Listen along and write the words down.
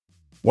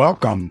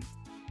Welcome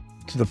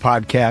to the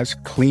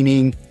podcast,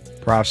 Cleaning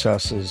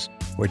Processes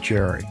with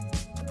Jerry.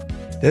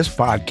 This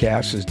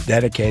podcast is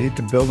dedicated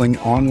to building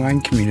an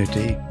online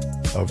community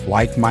of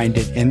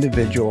like-minded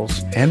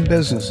individuals and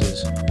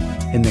businesses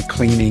in the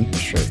cleaning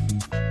industry.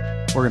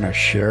 We're going to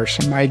share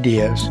some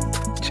ideas,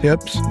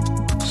 tips,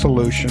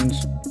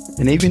 solutions,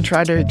 and even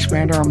try to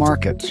expand our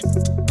markets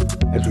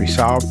as we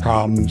solve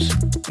problems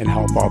and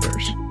help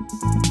others.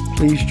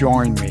 Please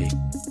join me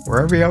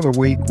where every other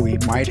week we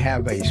might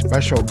have a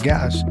special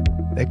guest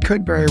that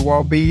could very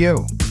well be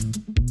you.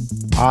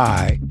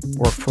 I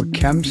work for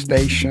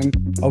ChemStation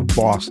of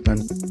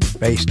Boston,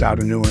 based out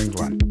of New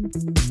England.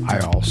 I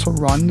also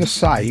run the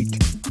site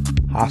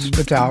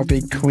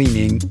Hospitality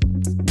Cleaning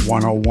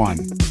 101.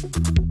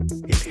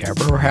 If you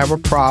ever have a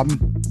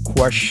problem,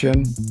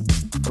 question,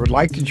 or would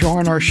like to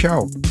join our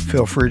show,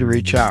 feel free to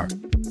reach out.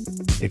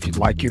 If you'd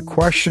like your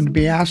question to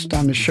be asked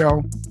on the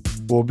show,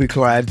 we'll be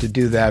glad to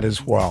do that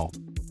as well.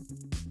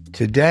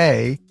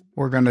 Today,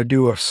 we're going to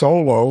do a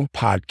solo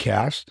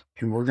podcast,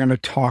 and we're going to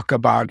talk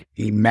about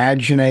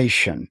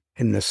imagination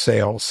in the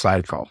sales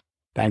cycle.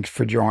 Thanks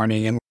for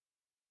joining. And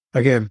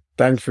again,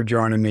 thanks for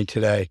joining me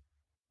today.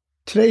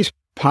 Today's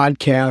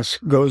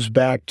podcast goes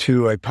back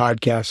to a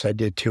podcast I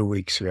did 2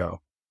 weeks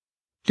ago.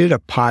 Did a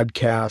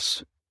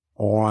podcast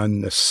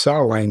on the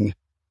selling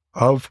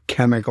of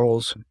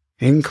chemicals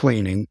in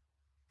cleaning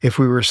if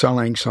we were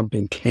selling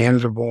something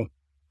tangible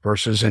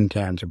versus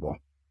intangible.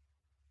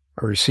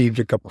 I received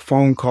a couple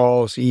phone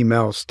calls,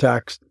 emails,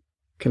 texts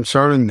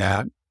concerning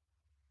that,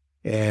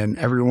 and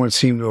everyone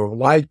seemed to have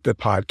liked the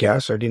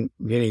podcast. I didn't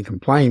get any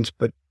complaints,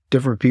 but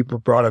different people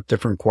brought up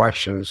different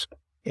questions,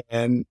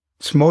 and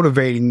it's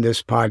motivating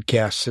this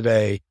podcast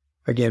today.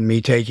 Again,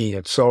 me taking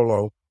it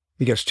solo,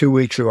 because 2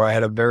 weeks ago I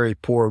had a very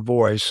poor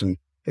voice, and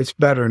it's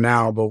better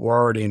now, but we're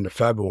already into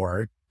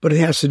February. But it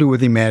has to do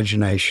with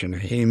imagination.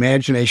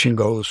 Imagination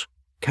goes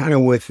kind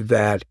of with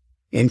that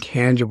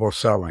intangible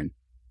selling.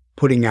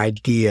 Putting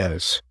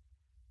ideas,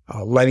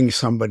 letting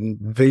somebody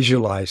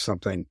visualize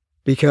something.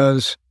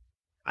 Because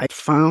I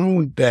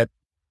found that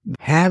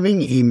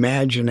having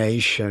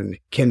imagination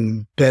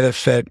can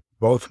benefit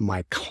both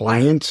my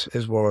clients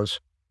as well as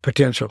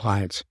potential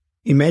clients.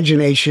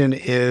 Imagination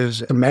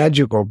is a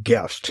magical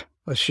gift.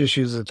 Let's just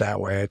use it that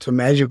way. It's a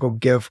magical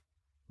gift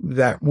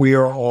that we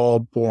are all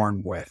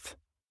born with.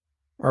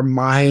 Our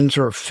minds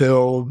are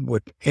filled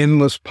with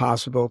endless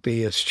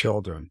possibility as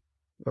children.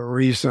 The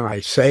reason I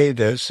say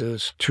this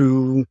is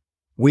 2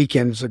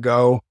 weekends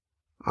ago,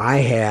 I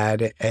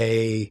had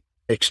an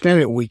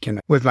extended weekend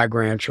with my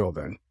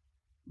grandchildren.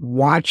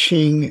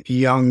 Watching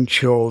young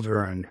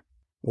children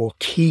will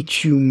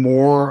teach you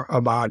more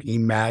about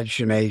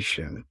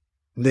imagination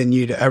than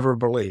you'd ever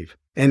believe.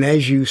 And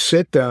as you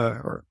sit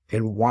there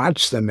and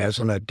watch them as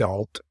an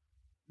adult,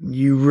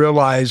 you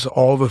realize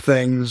all the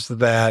things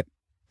that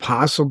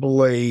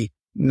possibly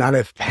not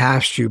have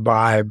passed you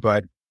by,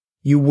 but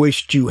you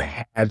wished you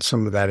had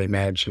some of that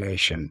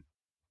imagination.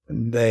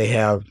 They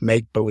have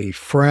make-believe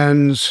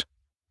friends.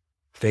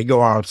 If they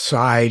go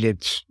outside,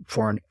 it's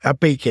for an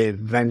epic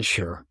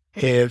adventure.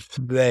 If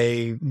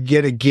they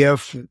get a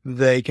gift,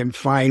 they can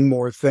find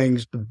more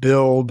things to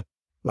build,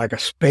 like a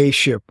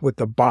spaceship with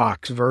the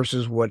box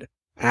versus what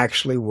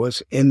actually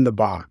was in the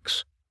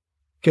box.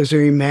 Because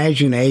their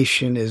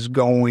imagination is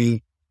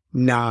going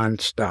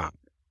nonstop.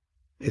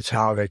 It's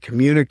how they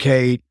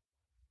communicate.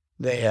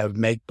 They have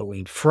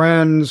make-believe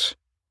friends.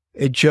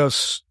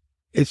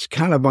 It's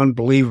kind of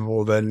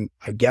unbelievable. Then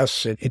I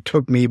guess it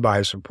took me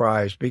by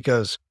surprise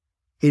because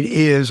it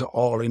is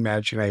all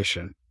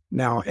imagination.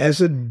 Now,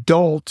 as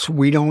adults,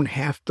 we don't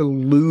have to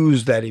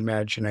lose that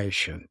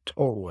imagination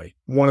totally.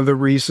 One of the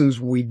reasons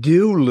we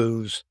do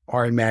lose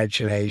our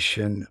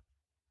imagination,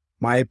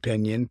 my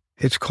opinion,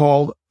 it's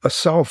called a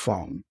cell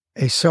phone.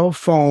 A cell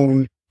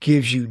phone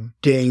gives you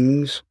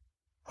dings,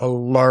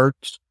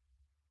 alerts,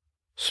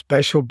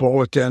 special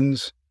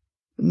bulletins.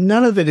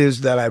 None of it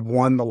is that I've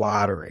won the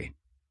lottery.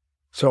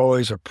 It's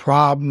always a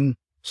problem,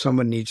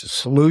 someone needs a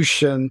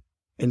solution,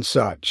 and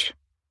such.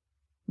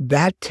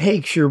 That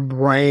takes your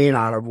brain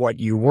out of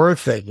what you were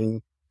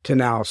thinking to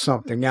now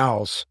something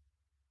else.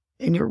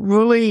 And it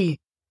really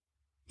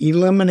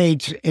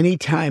eliminates any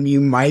time you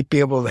might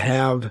be able to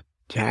have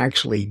to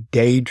actually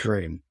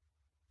daydream,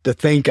 to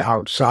think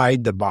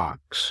outside the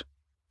box,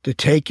 to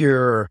take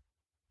your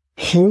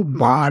whole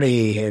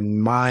body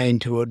and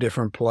mind to a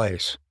different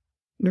place.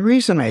 The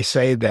reason I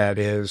say that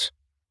is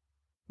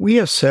we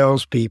as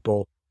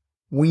salespeople,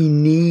 we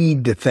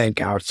need to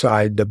think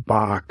outside the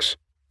box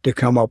to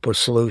come up with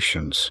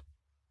solutions.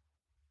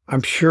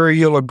 I'm sure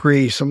you'll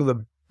agree some of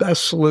the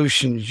best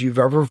solutions you've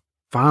ever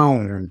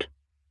found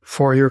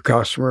for your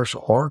customers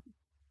or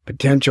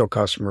potential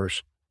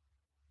customers,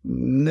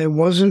 it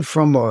wasn't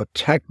from a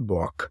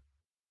textbook.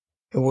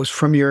 It was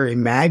from your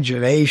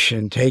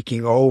imagination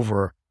taking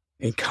over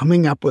and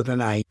coming up with an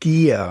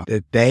idea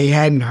that they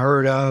hadn't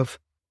heard of.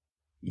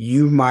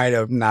 You might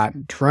have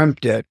not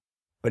dreamt it,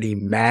 but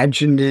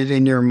imagined it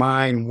in your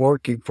mind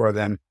working for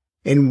them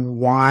and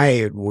why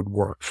it would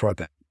work for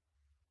them.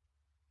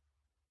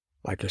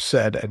 Like I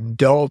said,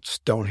 adults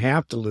don't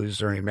have to lose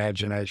their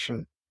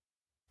imagination.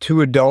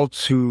 Two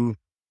adults who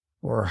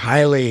were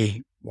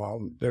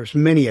there's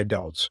many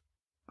adults.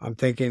 I'm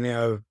thinking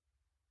of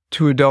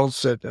two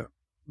adults that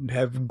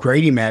have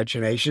great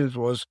imaginations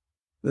was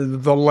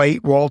the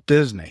late Walt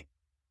Disney.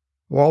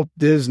 Walt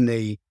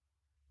Disney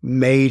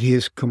made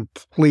his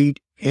complete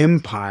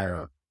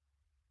empire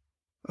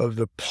of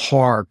the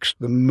parks,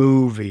 the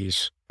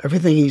movies.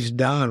 Everything he's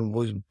done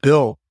was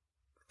built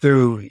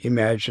through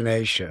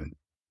imagination.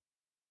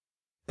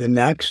 The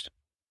next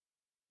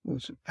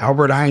was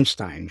Albert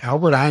Einstein.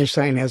 Albert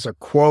Einstein has a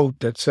quote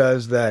that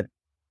says that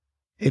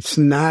it's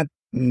not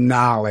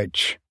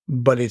knowledge,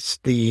 but it's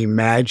the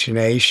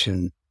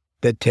imagination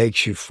that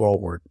takes you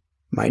forward.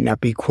 Might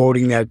not be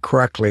quoting that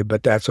correctly,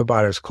 but that's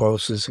about as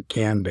close as it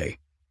can be.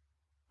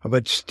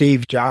 But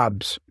Steve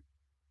Jobs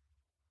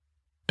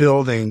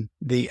building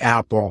the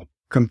Apple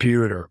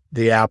computer,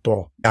 the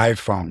Apple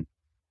iPhone,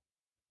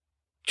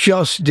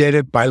 just did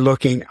it by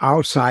looking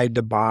outside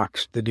the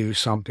box to do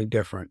something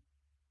different.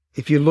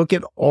 If you look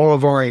at all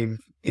of our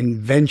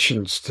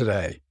inventions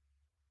today,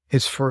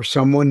 it's for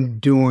someone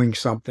doing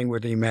something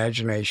with the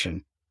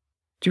imagination.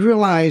 Do you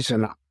realize,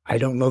 and I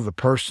don't know the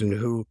person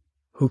who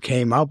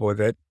came up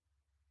with it,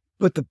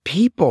 but the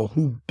people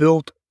who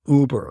built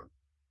Uber,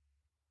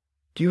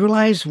 do you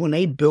realize when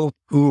they built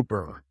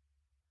Uber,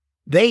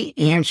 they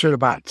answered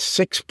about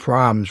 6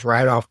 problems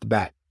right off the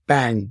bat.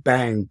 Bang,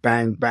 bang,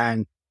 bang,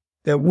 bang.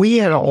 That we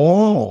had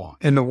all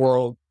in the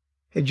world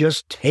had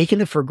just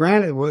taken it for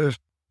granted.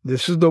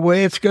 This is the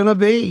way it's going to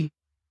be.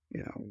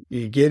 You know,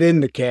 you get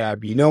in the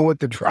cab, you know what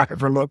the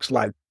driver looks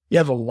like. You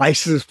have a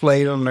license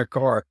plate on their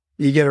car.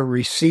 You get a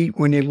receipt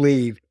when you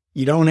leave.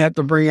 You don't have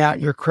to bring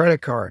out your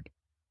credit card.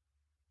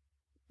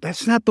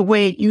 That's not the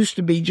way it used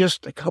to be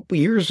just a couple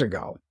years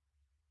ago.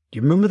 Do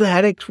you remember the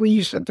headaches we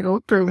used to have to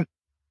go through?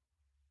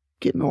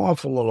 Getting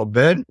off a little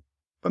bit,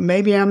 but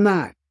maybe I'm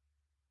not.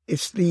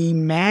 It's the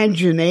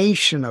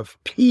imagination of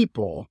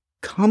people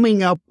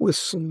coming up with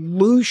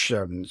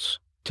solutions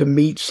to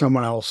meet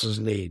someone else's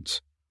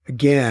needs.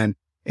 Again,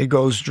 it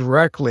goes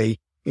directly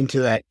into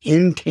that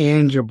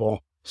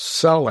intangible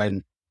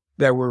selling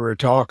that we were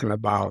talking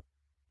about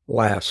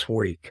last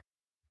week.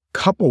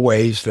 Couple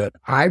ways that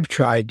I've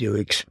tried to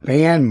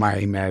expand my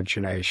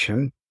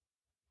imagination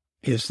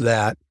is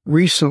that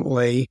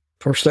recently,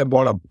 first I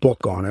bought a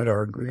book on it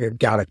or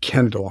got a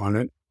Kindle on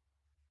it.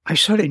 I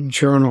started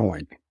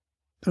journaling,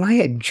 and I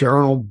had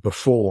journaled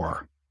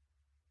before.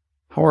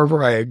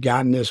 However, I had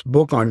gotten this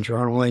book on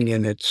journaling,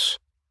 and it's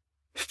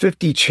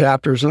 50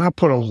 chapters, and I'll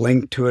put a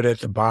link to it at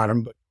the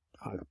bottom, but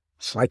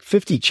it's like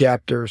 50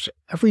 chapters.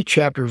 Every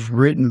chapter is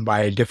written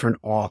by a different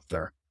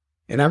author,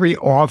 and every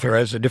author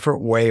has a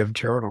different way of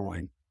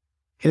journaling.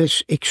 And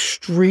it's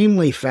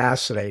extremely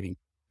fascinating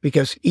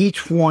because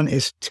each one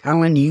is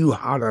telling you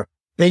how to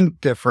think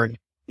different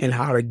and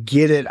how to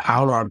get it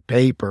out on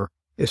paper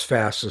as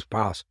fast as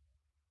possible.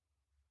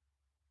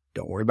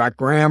 Don't worry about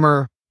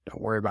grammar.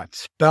 Don't worry about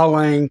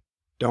spelling.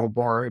 Don't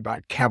worry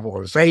about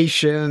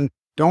capitalization.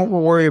 Don't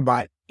worry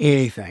about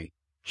anything.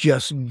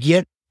 Just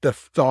get the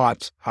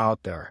thoughts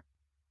out there.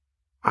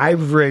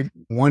 I've read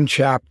 1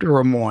 chapter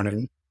a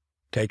morning.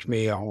 Takes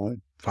me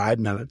 5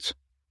 minutes.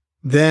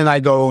 Then I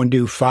go and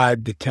do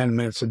 5 to 10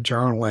 minutes of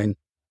journaling,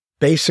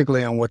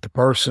 basically on what the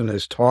person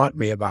has taught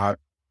me about.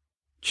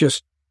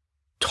 Just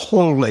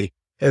totally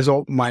has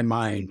opened my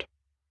mind.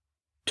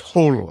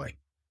 Totally.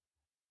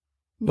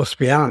 Let's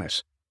be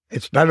honest.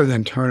 It's better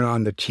than turning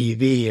on the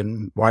TV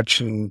and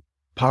watching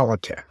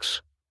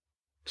politics.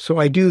 So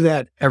I do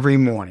that every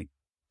morning.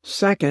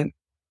 Second,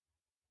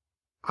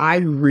 I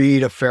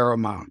read a fair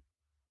amount.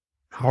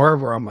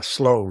 However, I'm a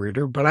slow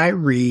reader, but I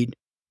read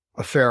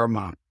a fair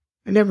amount.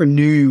 I never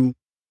knew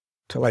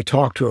till I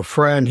talked to a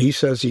friend. He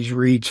says he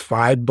reads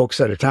 5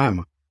 books at a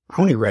time. I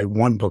only read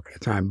 1 book at a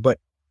time. But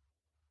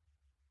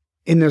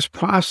in this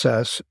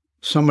process,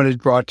 someone has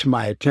brought to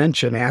my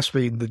attention, asked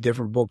me the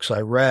different books I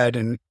read,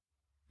 and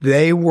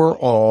they were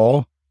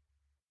all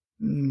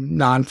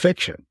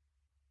nonfiction.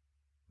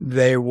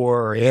 They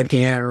were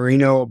Anthony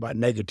Iannarino about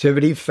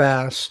negativity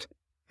fast.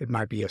 It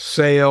might be a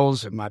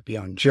sales. It might be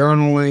on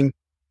journaling.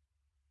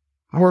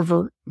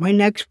 However, my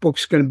next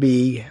book's going to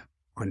be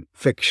on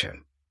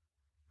fiction.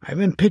 I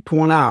haven't picked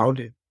one out.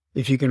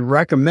 If you can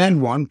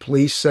recommend one,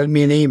 please send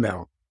me an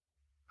email.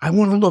 I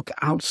want to look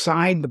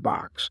outside the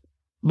box.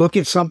 Look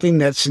at something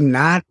that's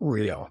not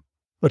real,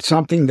 but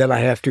something that I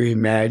have to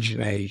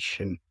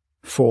imagination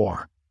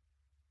for.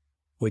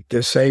 With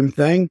this same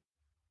thing,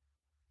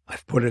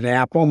 I've put an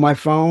app on my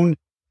phone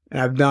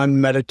and I've done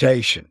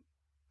meditation.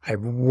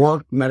 I've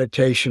worked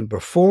meditation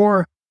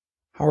before.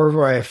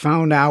 However, I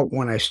found out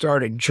when I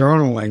started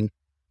journaling,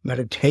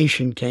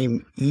 meditation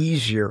came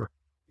easier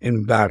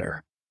and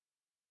better.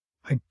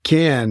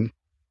 Again,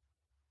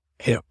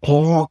 it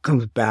all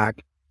comes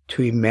back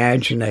to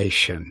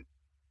imagination,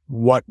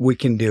 what we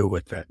can do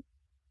with it.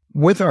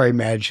 With our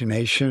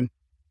imagination,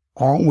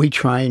 aren't we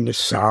trying to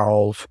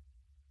solve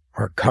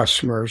our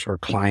customers' or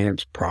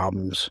clients'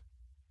 problems?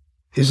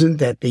 Isn't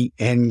that the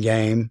end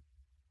game?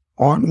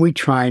 Aren't we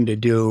trying to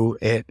do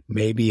it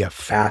maybe a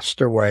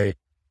faster way,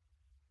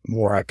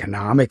 more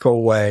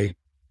economical way,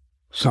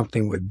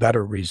 something with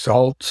better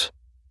results?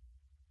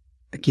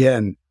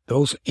 Again,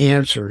 those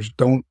answers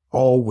don't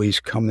always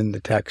come in the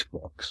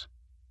textbooks.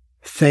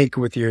 Think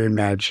with your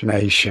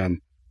imagination,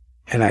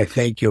 and I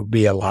think you'll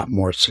be a lot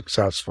more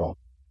successful.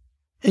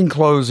 In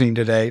closing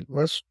today,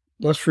 let's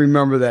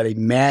remember that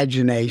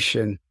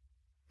imagination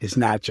is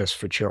not just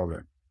for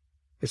children.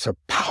 It's a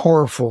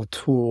powerful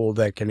tool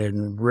that can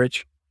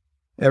enrich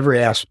every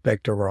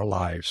aspect of our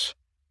lives.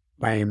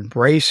 By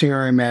embracing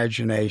our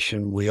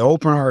imagination, we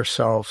open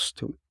ourselves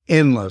to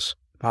endless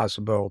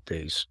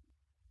possibilities.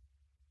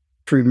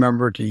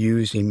 Remember to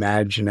use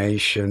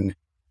imagination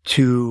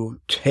to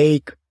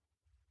take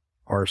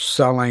our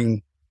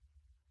selling,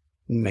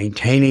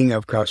 maintaining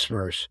of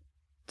customers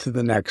to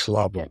the next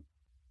level.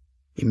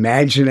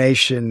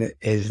 Imagination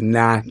is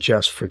not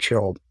just for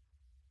children.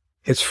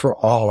 It's for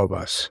all of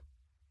us.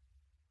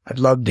 I'd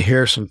love to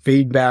hear some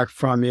feedback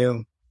from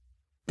you.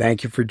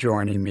 Thank you for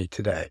joining me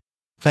today.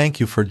 Thank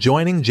you for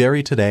joining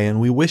Jerry today, and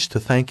we wish to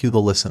thank you,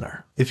 the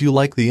listener. If you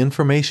like the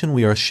information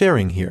we are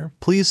sharing here,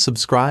 please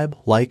subscribe,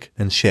 like,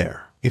 and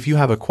share. If you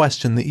have a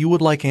question that you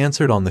would like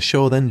answered on the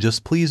show, then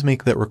just please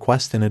make that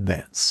request in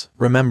advance.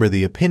 Remember,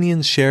 the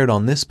opinions shared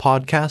on this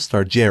podcast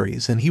are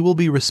Jerry's, and he will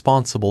be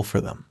responsible for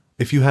them.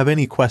 If you have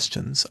any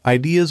questions,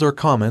 ideas, or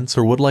comments,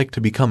 or would like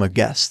to become a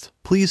guest,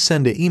 please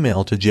send an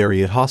email to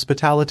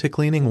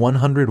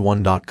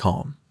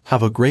jerry@hospitalitycleaning101.com.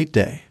 Have a great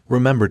day.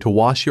 Remember to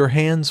wash your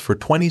hands for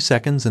 20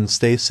 seconds and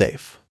stay safe.